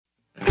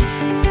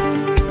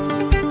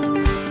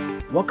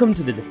Welcome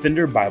to the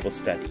Defender Bible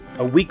Study,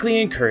 a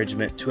weekly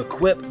encouragement to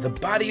equip the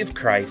body of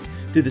Christ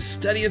through the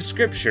study of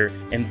Scripture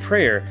and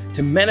prayer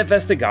to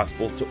manifest the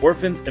gospel to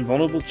orphans and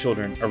vulnerable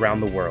children around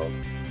the world.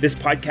 This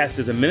podcast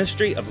is a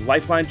ministry of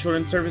Lifeline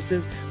Children's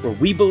Services where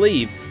we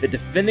believe that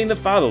defending the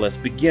fatherless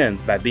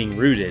begins by being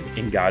rooted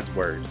in God's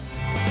Word.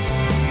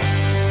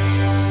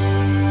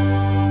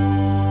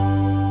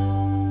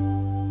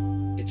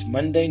 It's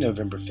Monday,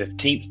 November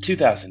 15th,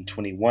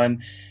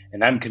 2021,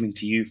 and I'm coming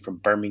to you from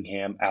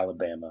Birmingham,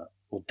 Alabama.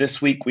 Well,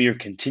 this week we are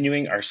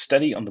continuing our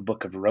study on the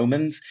book of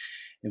Romans,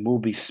 and we'll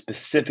be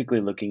specifically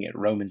looking at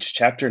Romans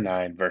chapter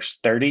 9, verse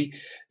 30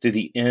 through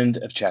the end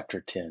of chapter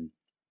 10.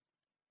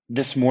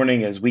 This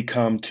morning, as we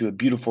come to a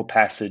beautiful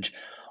passage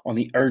on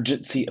the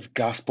urgency of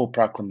gospel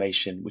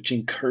proclamation, which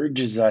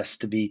encourages us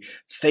to be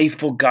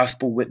faithful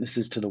gospel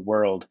witnesses to the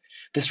world,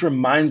 this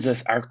reminds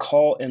us our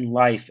call in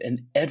life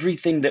and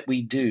everything that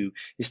we do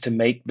is to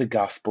make the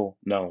gospel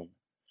known.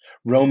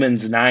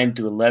 Romans 9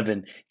 through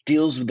 11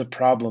 deals with the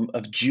problem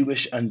of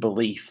Jewish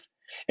unbelief.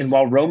 And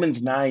while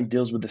Romans 9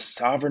 deals with the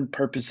sovereign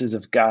purposes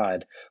of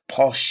God,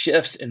 Paul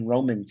shifts in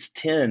Romans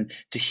 10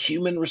 to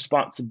human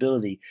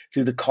responsibility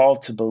through the call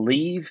to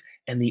believe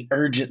and the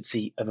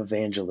urgency of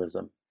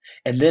evangelism.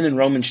 And then in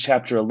Romans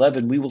chapter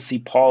 11, we will see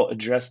Paul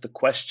address the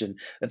question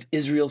of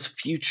Israel's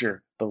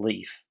future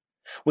belief.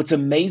 What's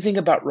amazing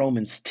about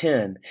Romans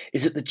 10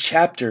 is that the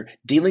chapter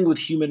dealing with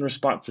human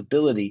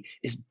responsibility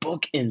is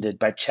bookended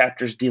by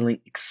chapters dealing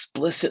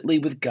explicitly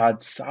with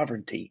God's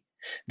sovereignty.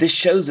 This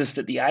shows us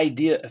that the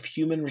idea of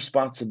human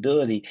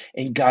responsibility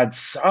and God's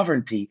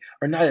sovereignty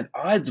are not at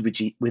odds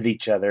with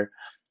each other,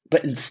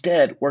 but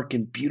instead work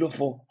in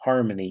beautiful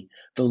harmony.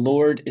 The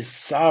Lord is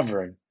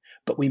sovereign,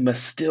 but we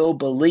must still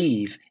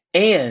believe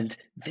and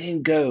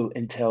then go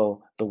and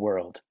tell the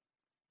world.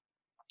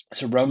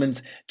 So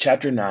Romans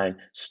chapter 9,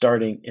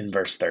 starting in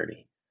verse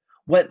 30.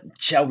 What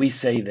shall we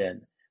say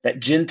then? That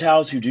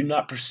Gentiles who do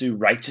not pursue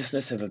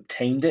righteousness have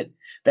obtained it,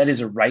 that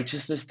is a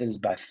righteousness that is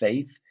by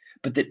faith,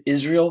 but that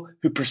Israel,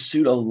 who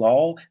pursued a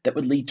law that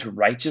would lead to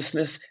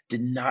righteousness,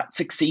 did not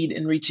succeed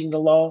in reaching the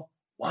law?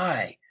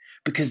 Why?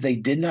 Because they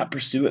did not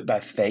pursue it by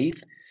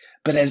faith,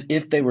 but as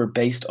if they were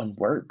based on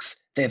works.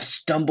 They have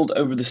stumbled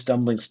over the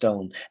stumbling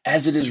stone.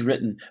 As it is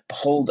written,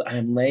 behold, I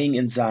am laying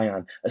in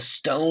Zion a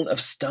stone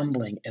of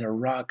stumbling and a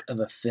rock of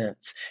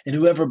offense, and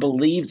whoever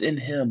believes in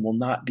him will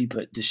not be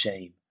put to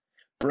shame.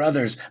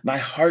 Brothers, my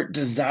heart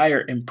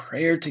desire and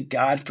prayer to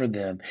God for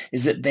them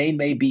is that they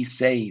may be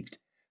saved.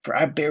 For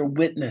I bear them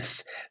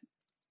witness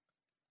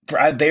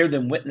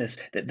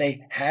that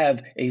they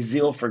have a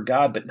zeal for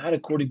God, but not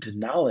according to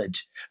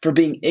knowledge. For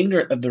being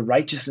ignorant of the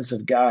righteousness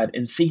of God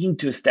and seeking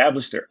to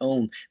establish their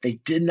own, they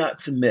did not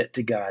submit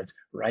to God's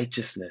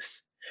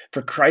righteousness.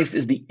 For Christ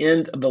is the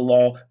end of the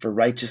law for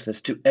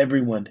righteousness to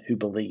everyone who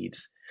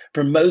believes.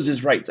 For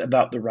Moses writes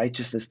about the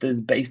righteousness that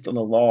is based on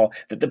the law,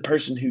 that the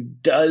person who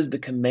does the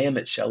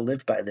commandment shall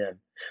live by them.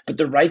 But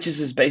the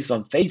righteousness based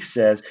on faith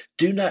says,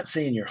 do not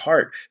say in your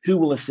heart, who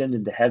will ascend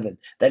into heaven?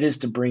 That is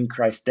to bring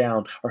Christ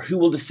down. Or who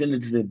will descend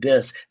into the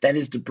abyss? That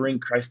is to bring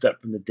Christ up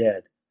from the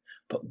dead.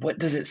 But what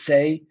does it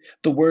say?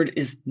 The word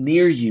is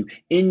near you,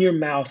 in your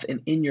mouth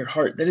and in your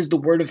heart. That is the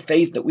word of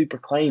faith that we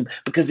proclaim.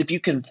 Because if you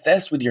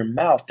confess with your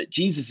mouth that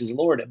Jesus is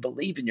Lord and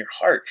believe in your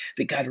heart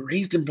that God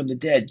raised him from the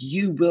dead,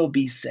 you will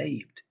be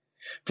saved.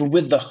 For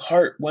with the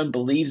heart one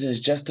believes and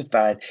is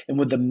justified, and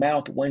with the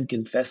mouth one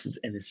confesses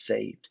and is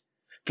saved.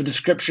 For the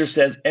scripture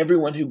says,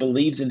 everyone who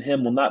believes in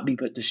him will not be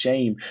put to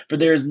shame, for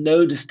there is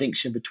no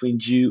distinction between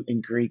Jew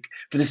and Greek.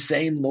 For the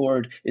same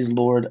Lord is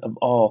Lord of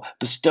all,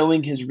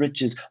 bestowing his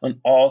riches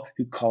on all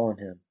who call on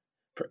him.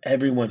 For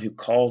everyone who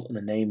calls on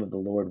the name of the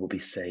Lord will be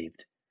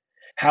saved.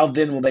 How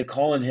then will they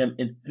call on him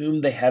in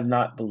whom they have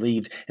not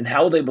believed? And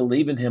how will they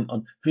believe in him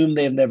on whom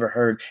they have never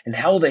heard? And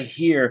how will they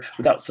hear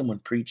without someone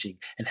preaching?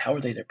 And how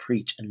are they to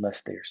preach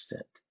unless they are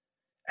sent?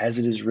 As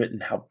it is written,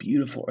 how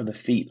beautiful are the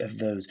feet of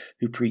those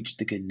who preach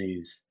the good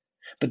news.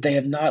 But they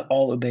have not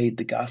all obeyed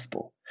the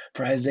gospel.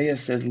 For Isaiah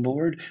says,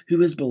 Lord, who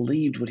has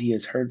believed what he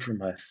has heard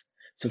from us?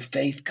 So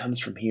faith comes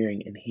from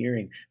hearing, and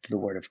hearing through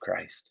the word of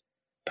Christ.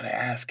 But I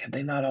ask, have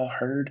they not all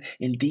heard?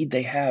 Indeed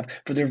they have,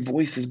 for their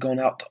voice has gone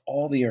out to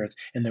all the earth,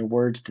 and their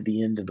words to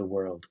the end of the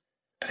world.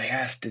 But I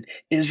ask, did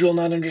Israel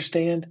not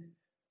understand?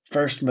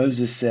 First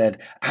Moses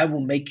said, I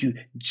will make you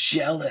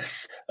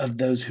jealous of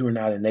those who are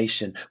not a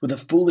nation. With a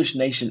foolish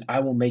nation, I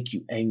will make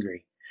you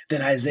angry.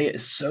 Then Isaiah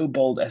is so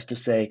bold as to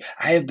say,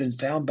 I have been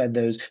found by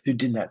those who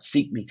did not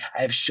seek me.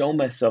 I have shown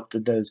myself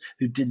to those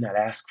who did not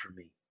ask for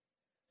me.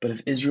 But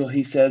of Israel,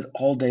 he says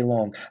all day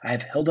long, I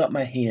have held up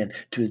my hand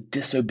to his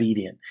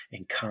disobedient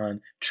and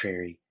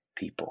contrary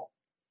people.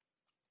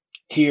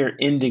 Here,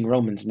 ending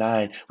Romans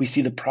 9, we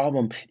see the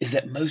problem is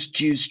that most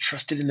Jews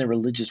trusted in their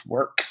religious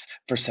works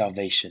for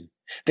salvation.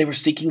 They were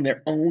seeking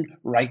their own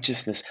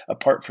righteousness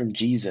apart from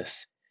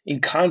Jesus.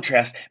 In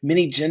contrast,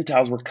 many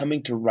Gentiles were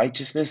coming to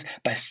righteousness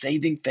by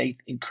saving faith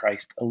in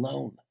Christ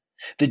alone.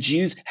 The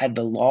Jews had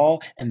the law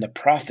and the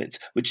prophets,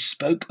 which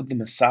spoke of the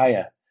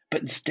Messiah,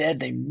 but instead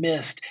they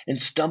missed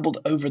and stumbled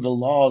over the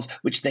laws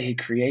which they had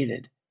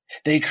created.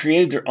 They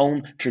created their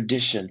own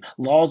tradition,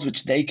 laws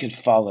which they could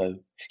follow,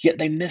 yet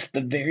they missed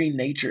the very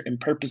nature and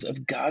purpose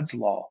of God's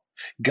law.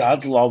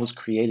 God's law was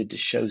created to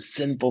show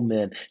sinful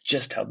men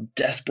just how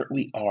desperate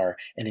we are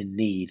and in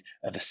need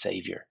of a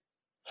Savior.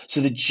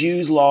 So the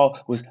Jews'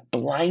 law was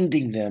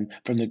blinding them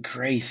from the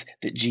grace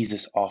that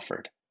Jesus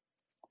offered.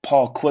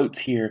 Paul quotes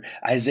here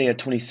Isaiah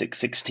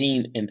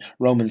 26:16 and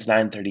Romans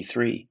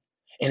 9:33.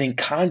 And in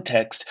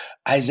context,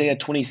 Isaiah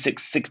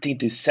 26:16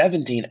 through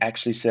 17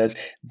 actually says,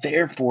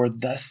 "Therefore,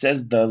 thus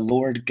says the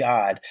Lord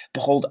God,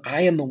 behold,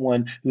 I am the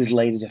one who is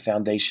laid as a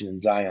foundation in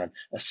Zion,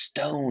 a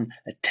stone,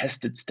 a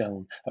tested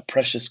stone, a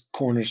precious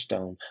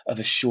cornerstone of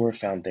a sure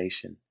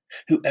foundation.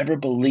 Whoever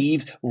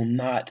believes will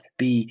not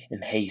be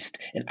in haste,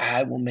 and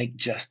I will make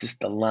justice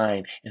the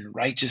line, and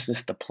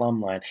righteousness the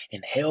plumb line,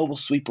 and hell will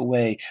sweep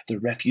away the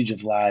refuge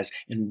of lies,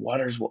 and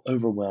waters will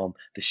overwhelm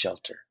the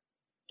shelter."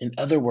 In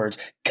other words,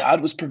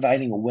 God was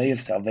providing a way of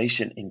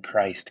salvation in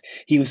Christ.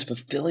 He was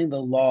fulfilling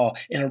the law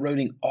and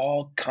eroding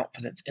all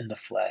confidence in the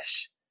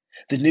flesh.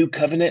 The new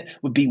covenant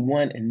would be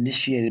one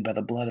initiated by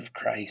the blood of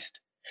Christ.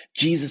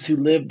 Jesus, who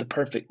lived the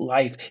perfect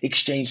life,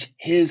 exchanged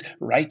his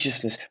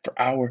righteousness for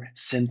our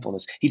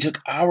sinfulness. He took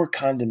our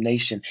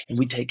condemnation and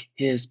we take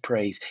his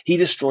praise. He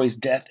destroys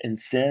death and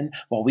sin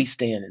while we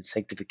stand in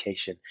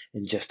sanctification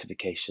and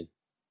justification.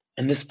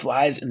 And this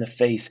flies in the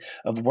face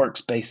of works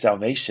based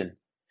salvation.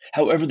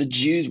 However, the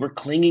Jews were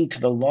clinging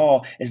to the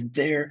law as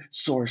their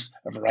source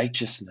of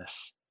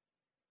righteousness.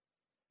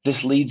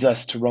 This leads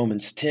us to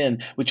Romans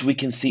 10, which we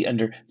can see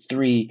under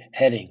three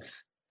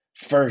headings.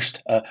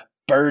 First, a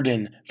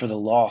burden for the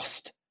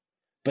lost.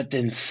 But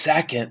then,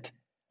 second,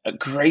 a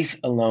grace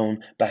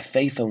alone by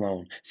faith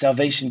alone.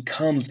 Salvation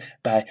comes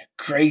by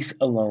grace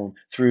alone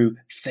through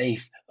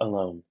faith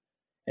alone.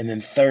 And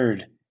then,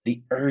 third,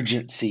 the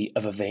urgency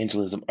of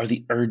evangelism or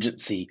the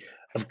urgency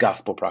of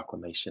gospel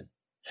proclamation.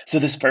 So,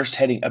 this first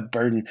heading, a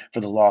burden for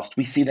the lost,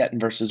 we see that in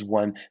verses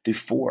 1 through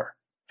 4.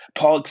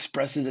 Paul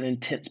expresses an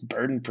intense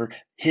burden for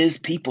his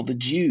people, the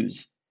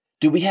Jews.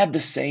 Do we have the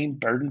same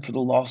burden for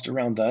the lost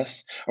around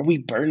us? Are we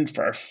burdened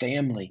for our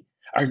family,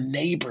 our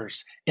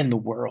neighbors, in the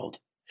world?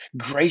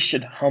 Grace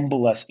should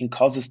humble us and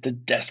cause us to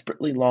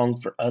desperately long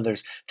for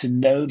others to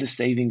know the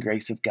saving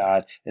grace of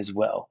God as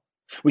well.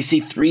 We see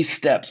three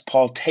steps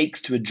Paul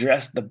takes to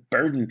address the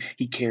burden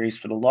he carries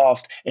for the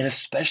lost, and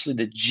especially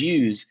the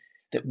Jews,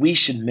 that we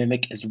should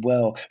mimic as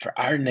well for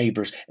our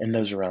neighbors and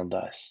those around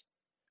us.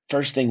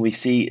 First thing we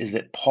see is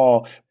that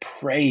Paul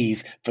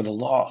prays for the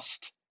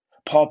lost.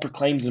 Paul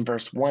proclaims in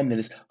verse 1 that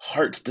his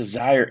heart's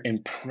desire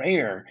and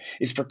prayer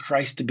is for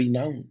Christ to be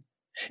known.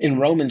 In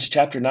Romans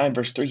chapter 9,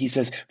 verse 3, he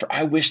says, "For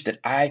I wish that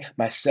I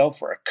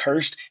myself were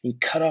accursed and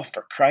cut off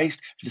for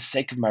Christ for the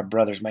sake of my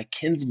brothers, my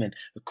kinsmen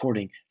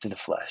according to the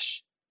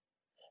flesh."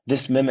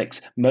 This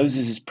mimics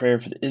Moses' prayer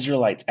for the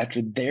Israelites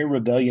after their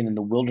rebellion in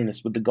the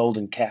wilderness with the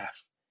golden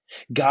calf.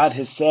 God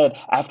has said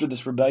after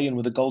this rebellion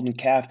with the golden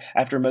calf,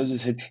 after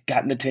Moses had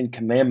gotten the Ten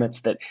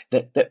Commandments,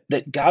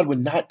 that God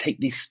would not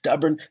take these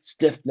stubborn,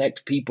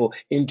 stiff-necked people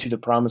into the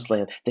promised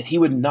land, that he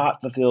would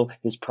not fulfill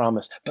his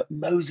promise. But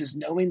Moses,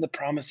 knowing the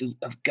promises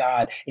of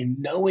God and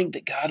knowing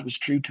that God was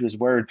true to his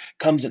word,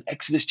 comes in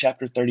Exodus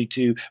chapter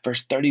 32,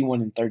 verse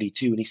 31 and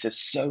 32, and he says,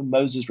 "So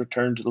Moses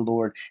returned to the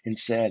Lord and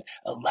said,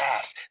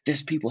 Alas,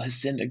 this people has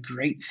sinned a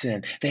great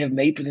sin. They have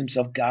made for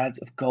themselves gods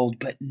of gold,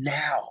 but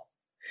now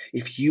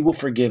if you will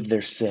forgive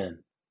their sin.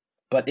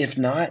 But if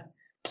not,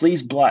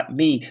 please blot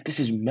me." This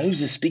is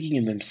Moses speaking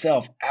of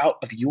himself out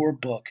of your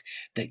book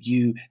that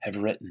you have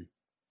written.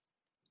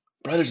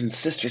 Brothers and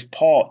sisters,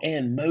 Paul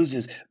and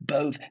Moses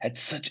both had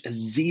such a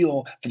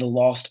zeal for the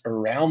lost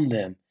around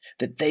them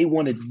that they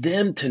wanted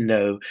them to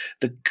know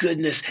the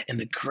goodness and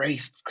the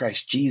grace of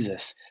Christ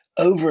Jesus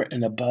over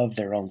and above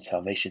their own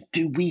salvation.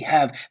 Do we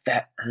have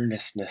that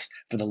earnestness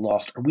for the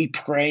lost? Are we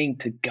praying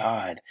to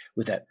God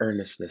with that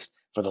earnestness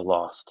for the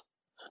lost?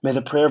 May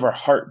the prayer of our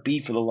heart be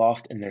for the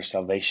lost in their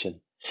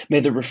salvation. May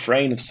the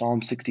refrain of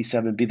Psalm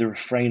 67 be the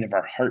refrain of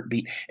our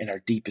heartbeat and our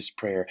deepest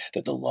prayer,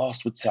 that the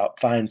lost would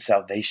find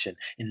salvation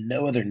in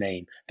no other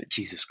name but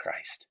Jesus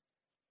Christ.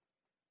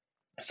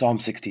 Psalm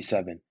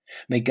 67.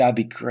 May God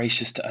be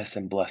gracious to us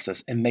and bless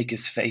us and make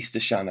his face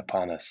to shine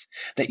upon us,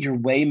 that your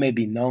way may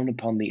be known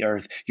upon the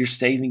earth, your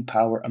saving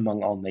power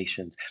among all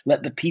nations.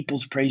 Let the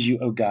peoples praise you,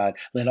 O God.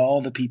 Let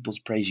all the peoples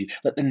praise you.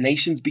 Let the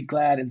nations be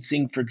glad and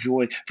sing for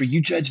joy, for you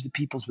judge the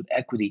peoples with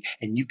equity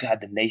and you guide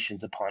the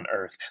nations upon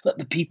earth. Let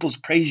the peoples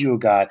praise you, O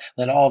God.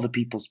 Let all the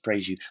peoples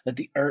praise you. Let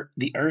the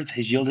earth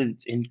has yielded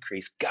its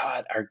increase.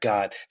 God, our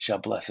God, shall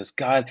bless us.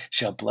 God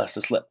shall bless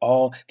us. Let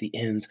all the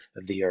ends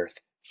of the earth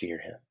fear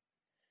him.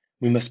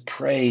 We must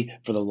pray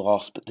for the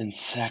lost, but then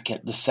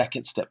the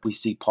second step we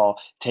see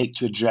Paul take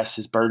to address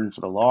his burden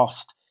for the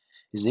lost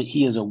is that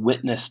he is a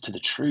witness to the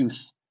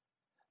truth.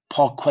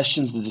 Paul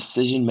questions the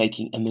decision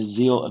making and the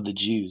zeal of the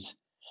Jews.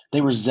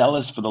 They were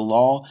zealous for the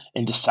law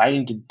and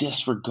deciding to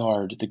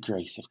disregard the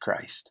grace of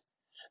Christ.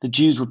 The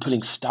Jews were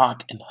putting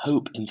stock and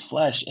hope in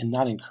flesh and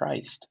not in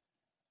Christ.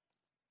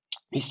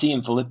 We see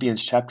in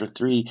Philippians chapter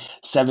 3,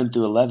 7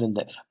 through 11,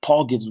 that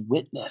Paul gives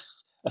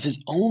witness of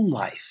his own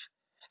life.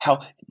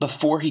 How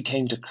before he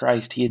came to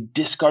Christ, he had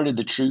discarded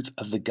the truth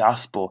of the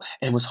gospel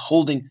and was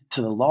holding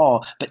to the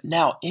law, but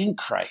now in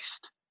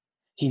Christ,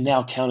 he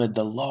now counted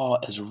the law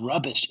as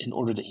rubbish in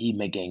order that he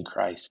may gain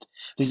Christ.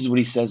 This is what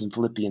he says in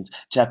Philippians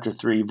chapter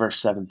 3, verse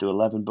 7 through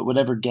 11. But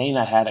whatever gain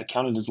I had, I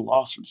counted as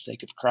loss for the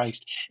sake of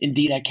Christ.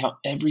 Indeed, I count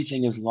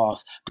everything as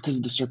loss because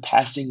of the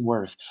surpassing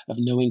worth of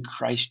knowing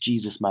Christ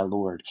Jesus my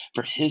Lord.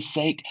 For his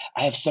sake,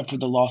 I have suffered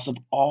the loss of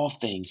all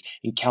things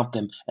and count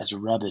them as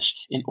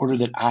rubbish in order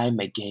that I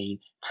may gain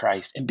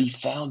Christ and be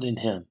found in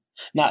him,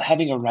 not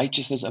having a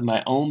righteousness of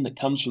my own that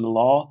comes from the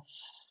law,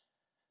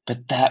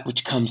 but that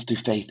which comes through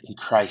faith in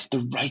Christ,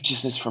 the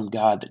righteousness from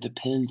God that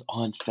depends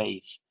on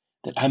faith,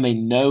 that I may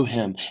know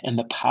him and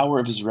the power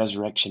of his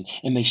resurrection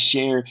and may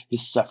share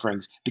his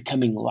sufferings,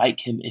 becoming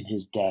like him in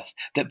his death,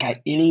 that by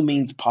any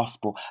means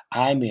possible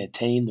I may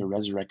attain the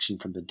resurrection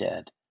from the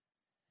dead.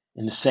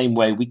 In the same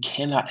way, we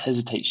cannot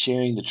hesitate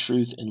sharing the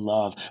truth in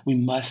love. We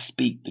must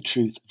speak the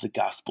truth of the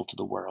gospel to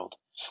the world.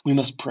 We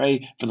must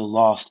pray for the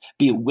lost,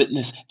 be a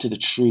witness to the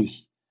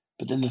truth.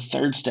 But then the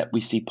third step we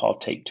see Paul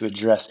take to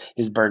address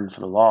his burden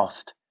for the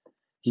lost,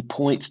 he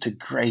points to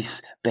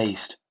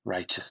grace-based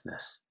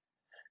righteousness.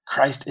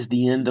 Christ is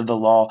the end of the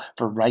law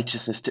for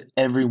righteousness to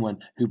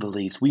everyone who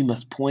believes. We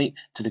must point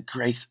to the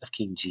grace of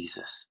King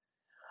Jesus.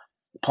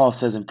 Paul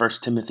says in 1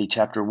 Timothy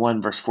chapter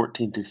 1, verse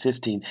 14 through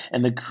 15,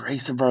 and the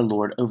grace of our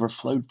Lord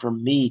overflowed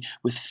from me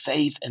with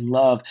faith and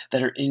love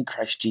that are in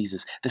Christ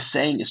Jesus. The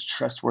saying is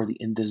trustworthy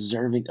and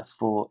deserving of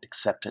full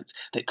acceptance,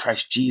 that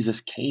Christ Jesus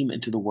came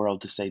into the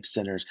world to save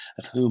sinners,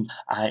 of whom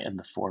I am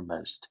the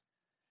foremost.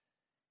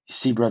 You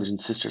see, brothers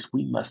and sisters,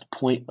 we must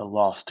point the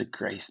lost to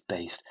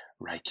grace-based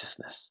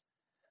righteousness.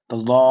 The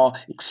law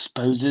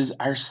exposes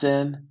our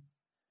sin,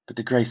 but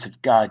the grace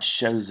of God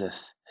shows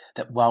us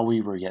that while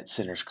we were yet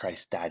sinners,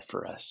 Christ died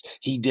for us.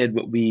 He did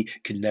what we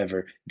could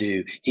never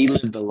do. He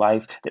lived the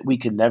life that we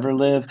could never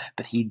live,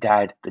 but he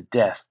died the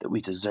death that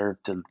we deserve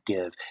to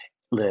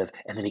live,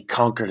 and then he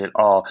conquered it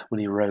all when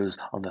he rose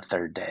on the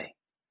third day.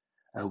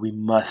 We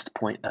must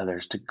point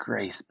others to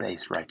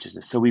grace-based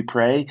righteousness. So we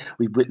pray,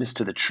 we witness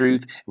to the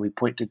truth, and we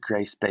point to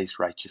grace-based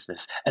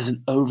righteousness as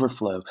an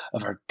overflow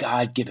of our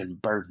God-given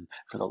burden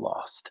for the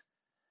lost.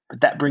 But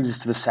that brings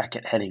us to the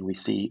second heading we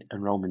see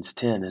in Romans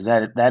 10, is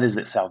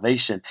that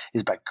salvation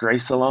is by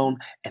grace alone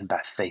and by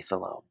faith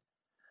alone.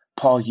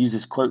 Paul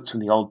uses quotes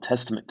from the Old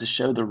Testament to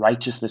show the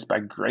righteousness by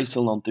grace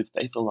alone through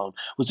faith alone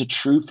was a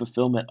true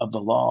fulfillment of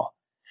the law.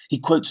 He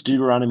quotes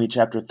Deuteronomy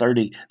chapter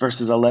 30,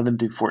 verses 11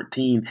 through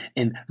 14,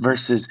 and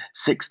verses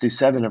 6 through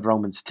 7 of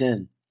Romans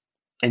 10.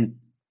 And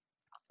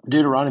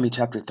Deuteronomy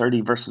chapter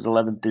 30, verses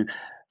 11 through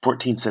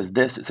 14 says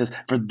this. It says,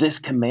 "For this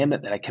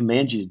commandment that I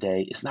command you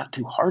today is not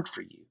too hard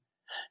for you,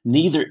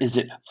 neither is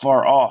it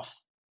far off.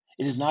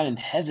 It is not in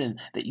heaven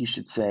that you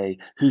should say,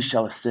 who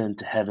shall ascend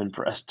to heaven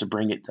for us to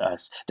bring it to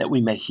us, that we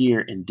may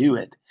hear and do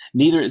it?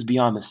 Neither is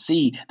beyond the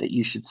sea that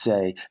you should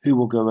say, who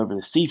will go over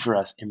the sea for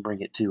us and bring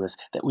it to us,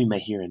 that we may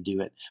hear and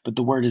do it? But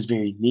the word is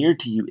very near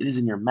to you. It is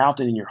in your mouth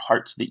and in your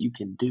heart so that you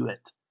can do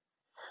it."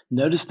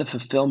 Notice the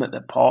fulfillment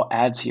that Paul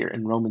adds here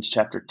in Romans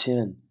chapter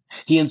 10.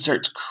 He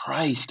inserts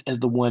Christ as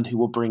the one who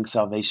will bring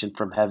salvation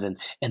from heaven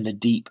and the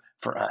deep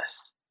for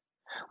us.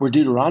 Where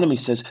Deuteronomy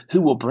says,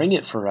 who will bring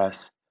it for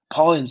us?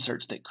 Paul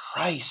inserts that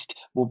Christ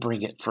will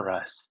bring it for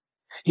us.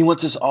 He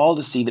wants us all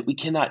to see that we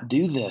cannot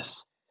do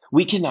this.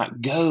 We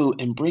cannot go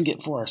and bring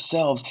it for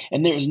ourselves,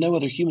 and there is no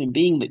other human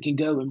being that can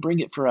go and bring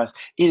it for us.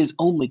 It is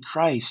only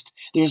Christ.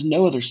 There is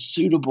no other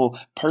suitable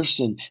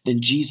person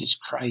than Jesus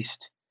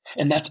Christ.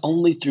 And that's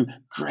only through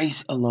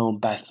grace alone,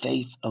 by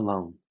faith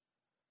alone.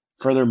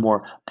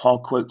 Furthermore, Paul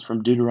quotes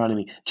from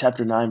Deuteronomy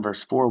chapter 9,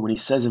 verse 4, when he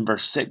says in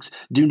verse 6,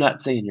 do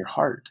not say in your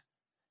heart.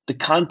 The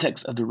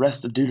context of the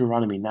rest of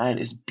Deuteronomy 9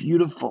 is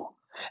beautiful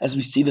as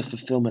we see the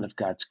fulfillment of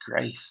God's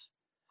grace.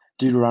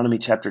 Deuteronomy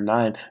chapter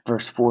 9,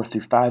 verse 4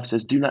 through 5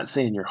 says, do not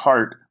say in your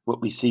heart what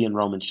we see in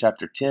Romans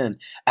chapter 10.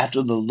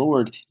 After the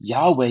Lord,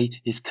 Yahweh,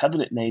 his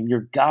covenant name,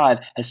 your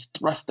God, has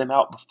thrust them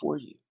out before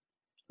you.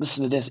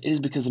 Listen to this. It is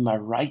because of my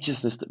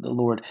righteousness that the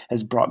Lord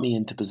has brought me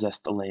in to possess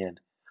the land.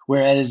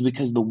 Whereas it is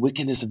because of the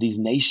wickedness of these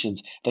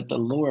nations that the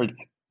Lord,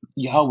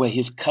 Yahweh,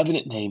 his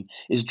covenant name,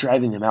 is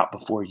driving them out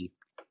before you.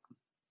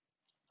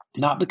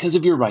 Not because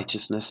of your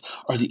righteousness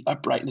or the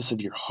uprightness of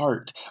your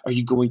heart are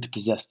you going to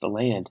possess the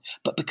land,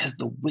 but because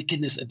the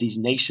wickedness of these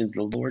nations,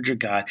 the Lord your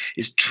God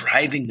is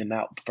driving them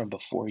out from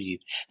before you,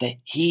 that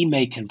he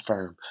may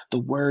confirm the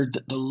word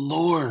that the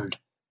Lord,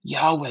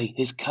 Yahweh,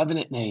 his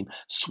covenant name,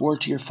 swore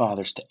to your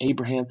fathers, to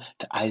Abraham,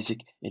 to Isaac,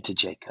 and to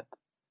Jacob.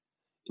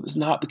 It was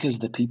not because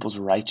of the people's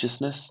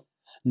righteousness,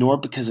 nor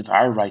because of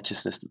our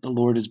righteousness that the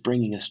Lord is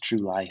bringing us true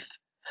life,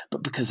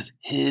 but because of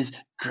his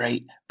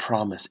great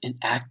promise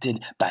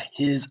enacted by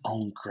his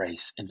own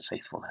grace and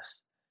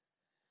faithfulness.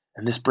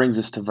 And this brings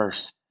us to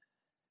verse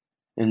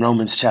in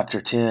Romans chapter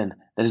 10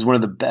 that is one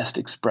of the best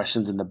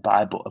expressions in the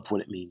Bible of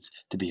what it means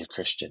to be a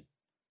Christian.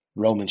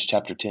 Romans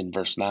chapter 10,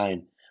 verse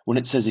 9, when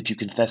it says, if you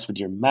confess with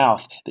your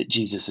mouth that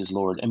Jesus is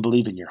Lord and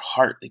believe in your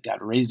heart that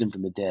God raised him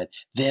from the dead,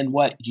 then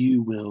what?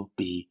 You will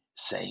be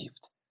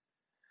saved.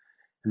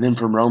 And then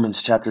from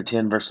Romans chapter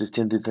 10, verses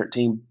 10 through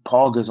 13,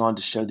 Paul goes on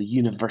to show the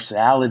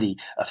universality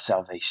of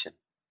salvation.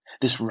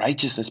 This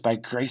righteousness by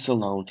grace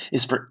alone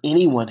is for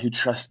anyone who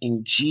trusts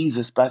in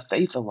Jesus by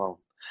faith alone,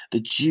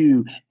 the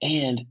Jew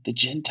and the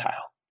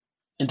Gentile.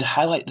 And to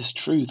highlight this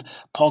truth,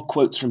 Paul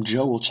quotes from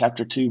Joel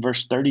chapter 2,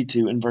 verse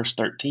 32 and verse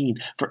 13,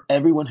 "For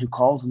everyone who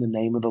calls on the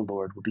name of the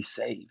Lord will be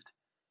saved."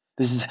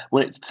 This is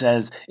what it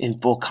says in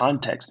full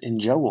context in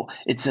Joel.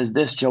 It says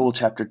this, Joel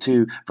chapter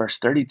 2, verse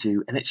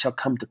 32, "And it shall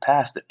come to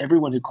pass that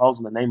everyone who calls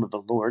on the name of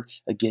the Lord,"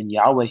 again,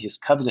 Yahweh, his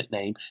covenant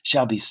name,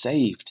 "shall be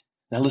saved."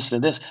 Now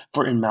listen to this.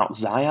 "For in Mount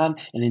Zion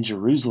and in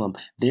Jerusalem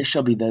there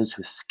shall be those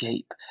who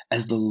escape,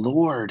 as the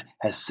Lord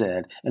has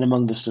said, and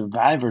among the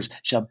survivors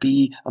shall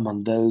be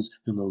among those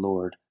whom the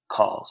Lord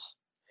calls."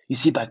 You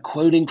see, by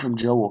quoting from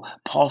Joel,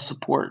 Paul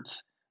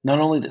supports not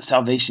only that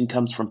salvation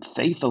comes from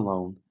faith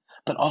alone,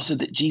 but also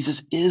that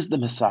Jesus is the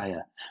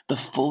Messiah, the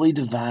fully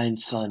divine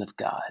Son of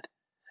God.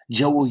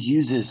 Joel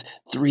uses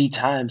 3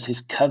 times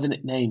his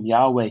covenant name,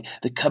 Yahweh,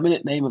 the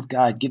covenant name of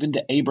God given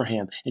to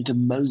Abraham and to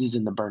Moses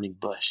in the burning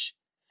bush.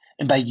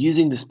 And by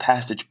using this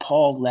passage,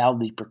 Paul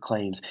loudly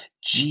proclaims,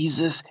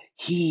 Jesus,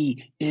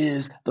 he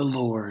is the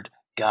Lord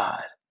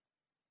God.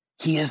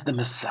 He is the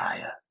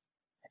Messiah.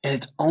 And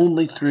it's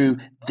only through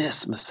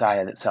this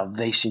Messiah that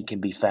salvation can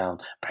be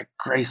found, by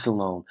grace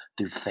alone,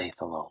 through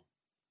faith alone.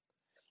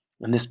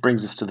 And this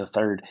brings us to the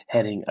third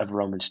heading of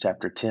Romans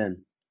chapter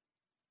 10,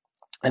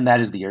 and that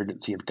is the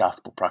urgency of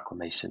gospel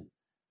proclamation.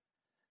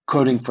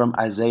 Quoting from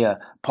Isaiah,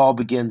 Paul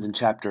begins in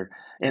chapter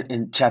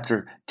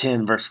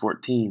 10, verse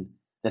 14,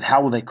 that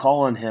how will they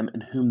call on him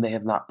in whom they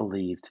have not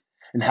believed?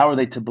 And how are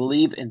they to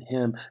believe in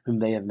him whom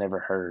they have never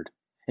heard?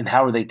 And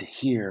how are they to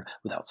hear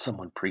without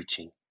someone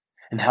preaching?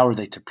 And how are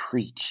they to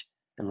preach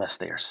unless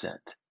they are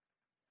sent?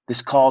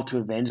 This call to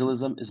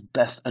evangelism is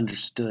best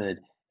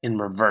understood in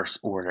reverse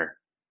order.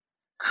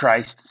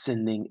 Christ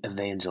sending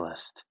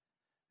evangelist,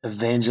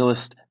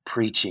 evangelist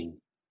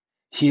preaching,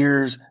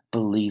 hearers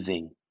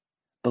believing,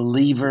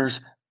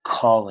 believers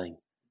calling,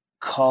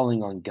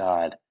 calling on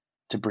God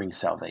to bring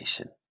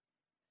salvation.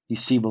 You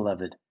see,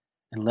 beloved,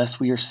 unless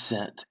we are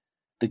sent,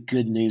 the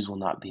good news will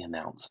not be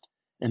announced.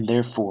 And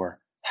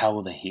therefore, how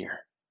will they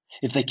hear?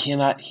 If they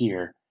cannot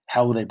hear,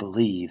 how will they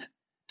believe?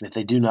 And if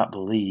they do not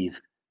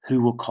believe,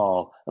 who will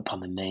call upon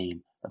the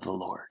name of the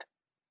Lord?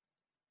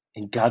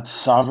 In God's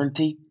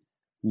sovereignty,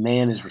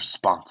 man is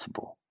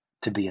responsible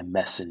to be a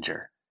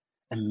messenger.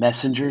 And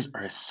messengers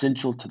are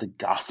essential to the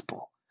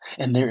gospel.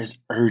 And there is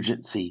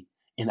urgency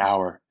in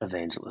our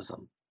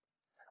evangelism.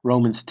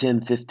 Romans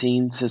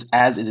 10:15 says,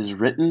 "As it is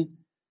written,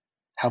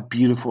 how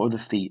beautiful are the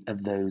feet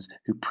of those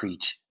who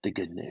preach the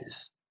good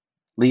news."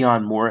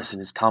 Leon Morris, in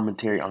his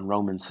commentary on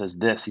Romans, says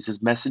this. He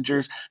says,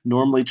 "Messengers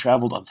normally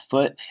traveled on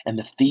foot, and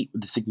the feet were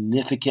the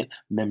significant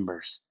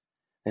members.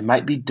 They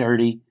might be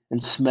dirty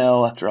and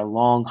smell after a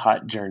long,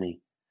 hot journey,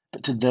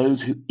 but to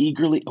those who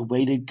eagerly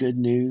awaited good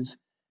news,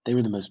 they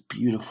were the most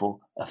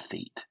beautiful of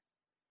feet."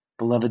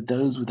 Beloved,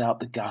 those without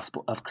the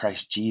gospel of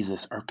Christ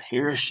Jesus are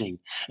perishing,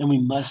 and we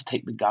must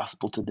take the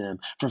gospel to them,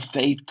 for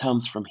faith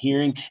comes from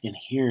hearing, and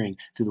hearing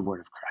through the word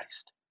of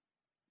Christ.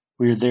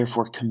 We are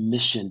therefore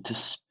commissioned to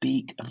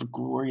speak of the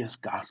glorious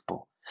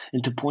gospel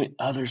and to point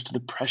others to the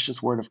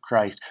precious word of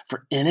Christ,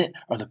 for in it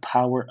are the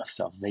power of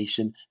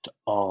salvation to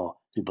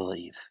all who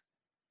believe.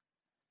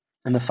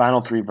 In the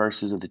final 3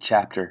 verses of the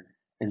chapter,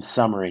 in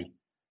summary,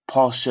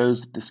 Paul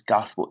shows that this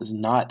gospel is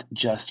not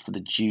just for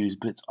the Jews,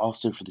 but it's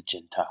also for the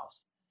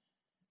Gentiles.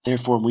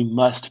 Therefore, we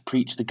must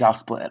preach the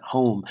gospel at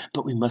home,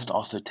 but we must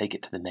also take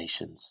it to the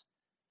nations.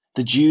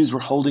 The Jews were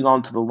holding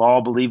on to the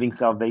law, believing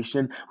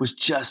salvation was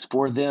just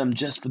for them,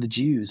 just for the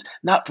Jews,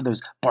 not for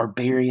those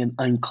barbarian,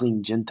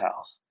 unclean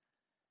Gentiles.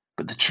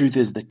 But the truth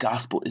is, the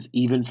gospel is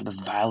even for the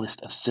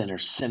vilest of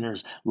sinners,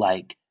 sinners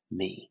like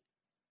me.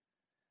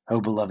 Oh,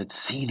 beloved,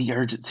 see the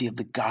urgency of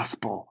the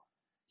gospel.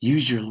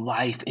 Use your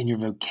life and your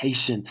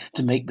vocation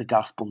to make the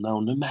gospel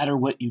known. No matter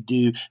what you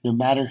do, no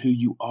matter who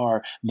you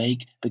are,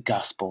 make the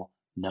gospel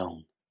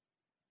known.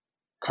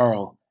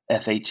 Carl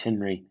F. H.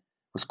 Henry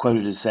was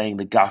quoted as saying,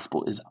 "The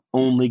gospel is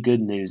only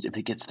good news if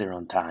it gets there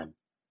on time."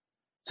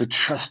 So,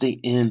 trusting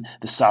in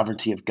the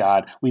sovereignty of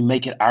God, we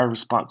make it our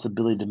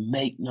responsibility to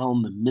make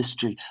known the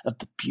mystery of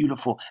the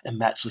beautiful and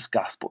matchless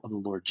gospel of the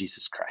Lord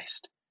Jesus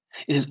Christ.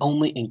 It is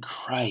only in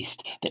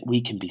Christ that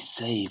we can be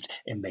saved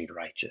and made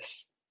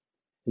righteous.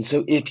 And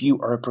so, if you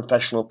are a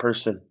professional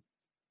person,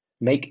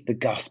 make the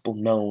gospel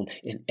known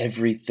in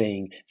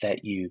everything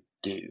that you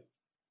do.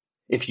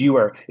 If you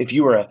are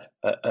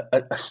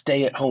a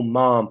stay-at-home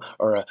mom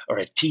or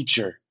a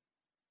teacher,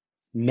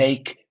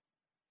 make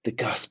the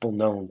gospel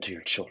known to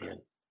your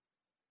children.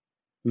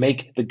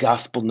 Make the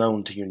gospel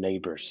known to your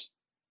neighbors.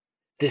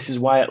 This is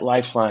why at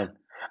Lifeline,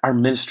 our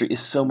ministry is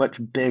so much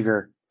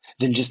bigger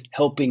than just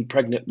helping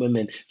pregnant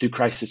women through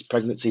crisis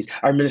pregnancies.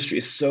 Our ministry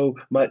is so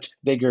much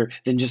bigger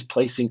than just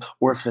placing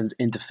orphans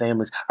into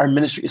families. Our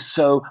ministry is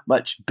so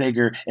much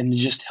bigger than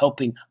just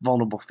helping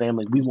vulnerable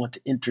families. We want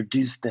to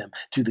introduce them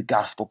to the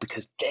gospel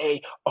because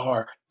they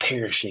are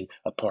perishing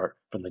apart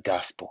from the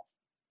gospel.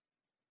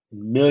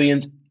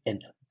 Millions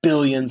and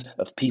billions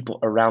of people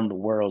around the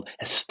world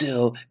have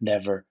still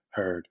never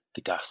heard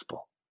the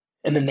gospel.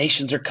 And the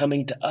nations are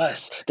coming to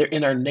us. They're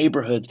in our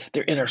neighborhoods,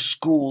 they're in our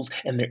schools,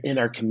 and they're in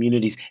our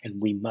communities,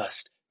 and we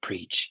must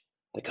preach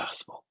the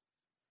gospel.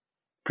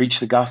 Preach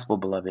the gospel,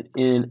 beloved,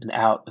 in and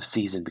out of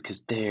season,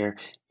 because there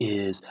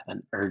is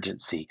an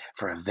urgency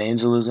for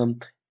evangelism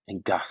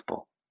and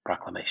gospel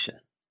proclamation.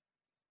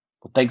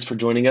 Well, thanks for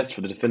joining us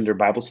for the Defender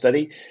Bible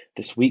Study.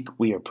 This week,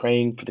 we are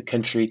praying for the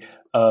country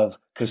of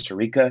Costa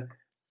Rica.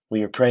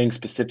 We are praying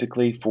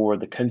specifically for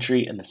the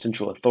country and the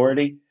Central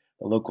Authority,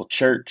 the local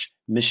church,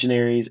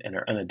 missionaries, and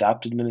our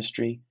unadopted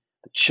ministry,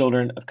 the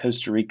children of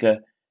Costa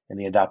Rica, and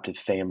the adopted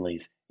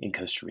families in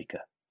Costa Rica.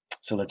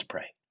 So let's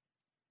pray.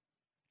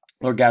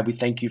 Lord God, we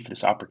thank you for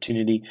this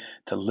opportunity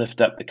to lift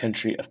up the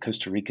country of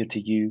Costa Rica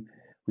to you.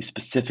 We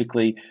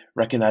specifically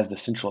recognize the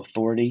Central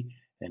Authority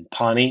and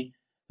Pani,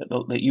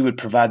 that you would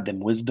provide them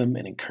wisdom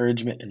and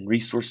encouragement and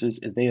resources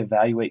as they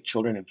evaluate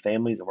children and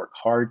families and work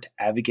hard to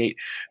advocate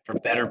for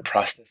better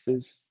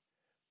processes.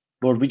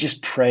 Lord, we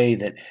just pray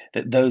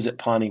that those at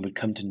Pani would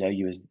come to know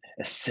you as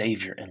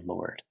Savior and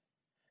Lord.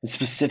 And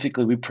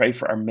specifically, we pray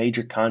for our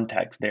major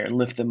contacts there and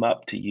lift them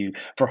up to you,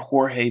 for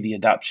Jorge, the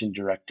adoption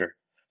director,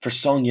 for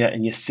Sonia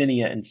and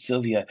Yesenia and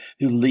Sylvia,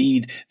 who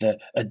lead the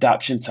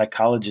adoption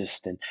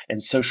psychologists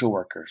and social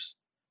workers.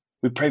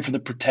 We pray for the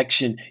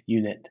protection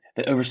unit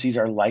that oversees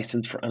our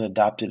license for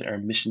unadopted, our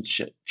mission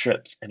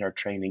trips, and our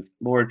trainings.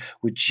 Lord,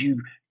 would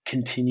you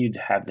continue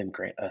to have them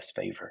grant us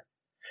favor?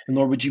 And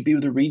Lord, would you be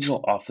with the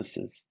regional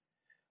offices?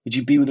 Would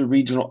you be with the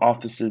regional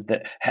offices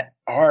that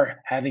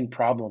are having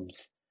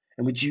problems?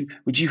 And would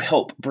you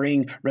help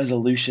bring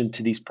resolution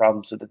to these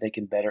problems so that they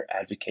can better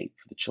advocate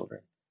for the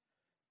children?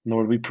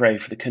 Lord, we pray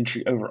for the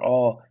country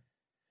overall,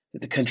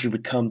 that the country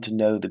would come to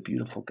know the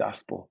beautiful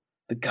gospel,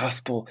 the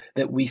gospel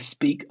that we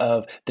speak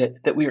of,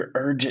 that we are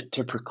urgent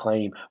to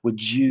proclaim.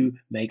 Would you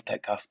make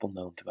that gospel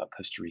known throughout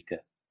Costa Rica?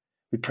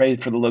 We pray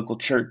for the local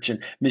church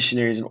and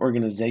missionaries and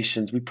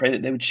organizations. We pray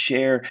that they would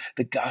share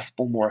the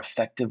gospel more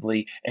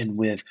effectively and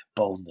with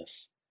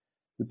boldness.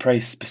 We pray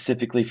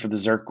specifically for the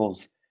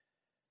Zirkles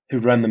who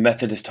run the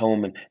Methodist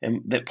home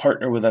and that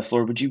partner with us.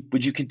 Lord, would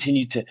you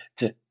continue to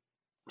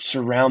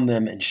surround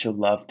them and show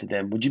love to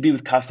them? Would you be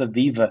with Casa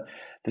Viva,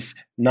 this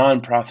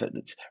nonprofit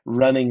that's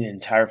running the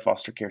entire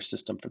foster care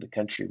system for the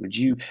country? Would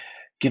you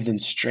give them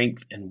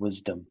strength and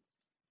wisdom?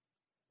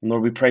 And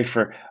Lord, we pray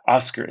for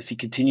Oscar as he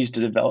continues to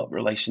develop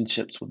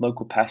relationships with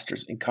local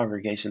pastors and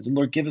congregations. And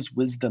Lord, give us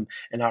wisdom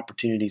and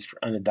opportunities for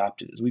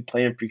unadopted as we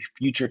plan for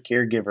future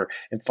caregiver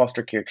and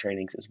foster care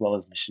trainings as well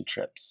as mission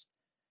trips.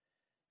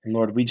 And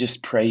Lord, we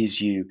just praise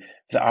you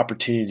for the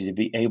opportunity to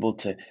be able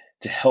to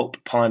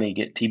help Pani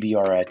get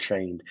TBRI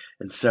trained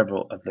and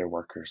several of their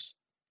workers.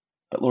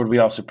 But Lord, we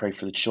also pray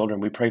for the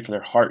children. We pray for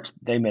their hearts,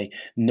 that they may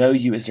know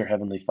you as their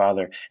Heavenly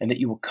Father and that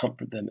you will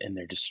comfort them in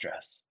their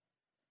distress.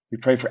 We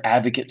pray for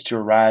advocates to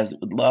arise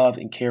that would love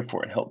and care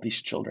for and help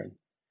these children.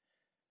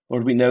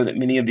 Lord, we know that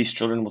many of these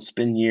children will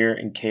spend years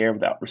in care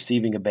without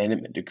receiving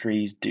abandonment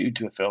decrees due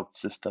to a failed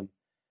system.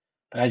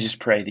 But I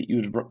just pray that you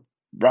would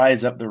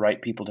rise up the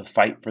right people to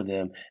fight for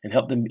them and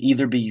help them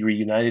either be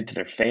reunited to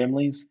their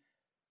families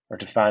or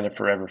to find a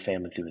forever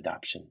family through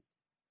adoption.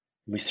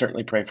 And we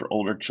certainly pray for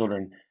older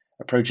children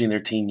approaching their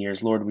teen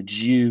years. Lord, would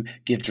you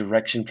give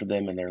direction for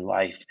them in their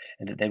life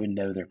and that they would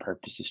know their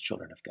purpose as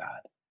children of God?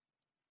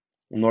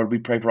 And Lord, we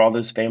pray for all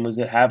those families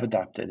that have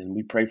adopted, and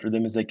we pray for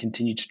them as they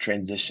continue to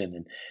transition,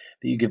 and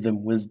that you give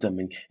them wisdom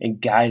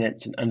and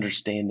guidance and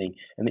understanding,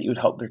 and that you would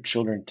help their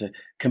children to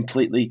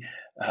completely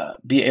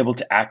be able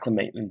to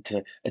acclimate and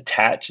to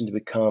attach and to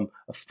become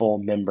a full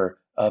member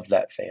of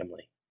that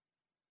family.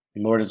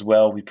 And Lord, as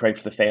well, we pray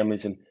for the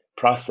families in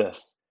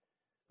process.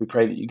 We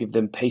pray that you give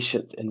them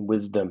patience and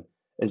wisdom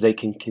as they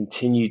can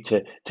continue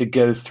to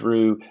go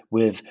through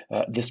with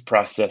this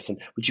process. And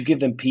would you give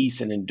them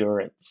peace and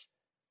endurance?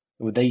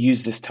 Would they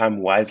use this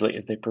time wisely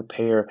as they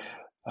prepare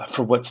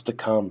for what's to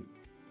come?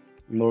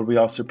 And Lord, we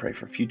also pray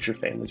for future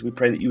families. We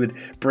pray that you would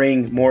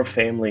bring more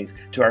families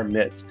to our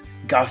midst,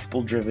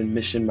 gospel-driven,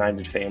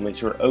 mission-minded families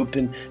who are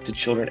open to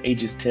children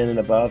ages 10 and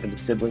above and to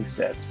sibling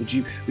sets. Would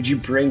you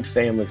bring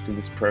families to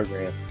this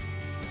program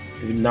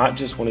who would not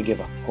just want to give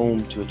a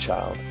home to a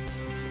child,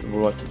 but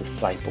would want to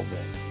disciple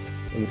them,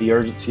 and with the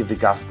urgency of the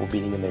gospel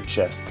beating in their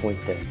chest, point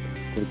them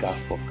to the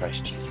gospel of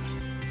Christ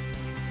Jesus.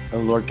 Oh,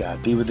 Lord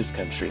God, be with this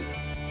country.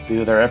 Be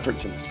with our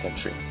efforts in this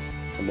country,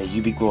 and may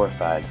you be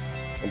glorified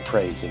and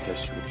praised in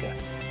Costa Rica.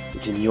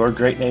 It's in your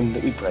great name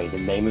that we pray, the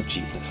name of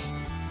Jesus.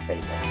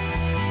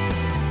 Amen.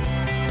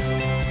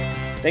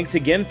 Thanks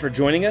again for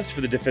joining us for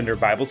the Defender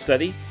Bible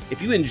Study.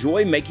 If you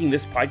enjoy making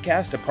this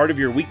podcast a part of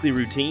your weekly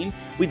routine,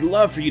 we'd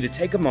love for you to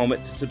take a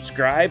moment to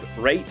subscribe,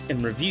 rate,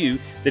 and review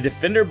the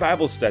Defender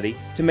Bible Study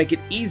to make it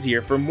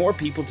easier for more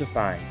people to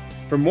find.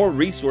 For more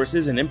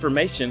resources and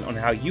information on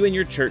how you and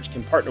your church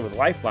can partner with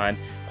Lifeline,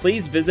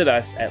 please visit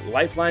us at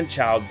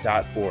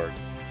lifelinechild.org.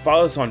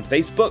 Follow us on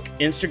Facebook,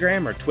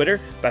 Instagram, or Twitter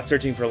by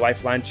searching for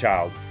Lifeline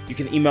Child. You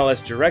can email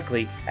us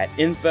directly at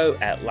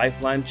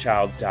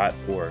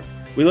info@lifelinechild.org.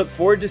 We look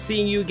forward to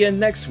seeing you again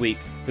next week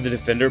for the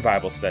Defender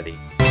Bible Study.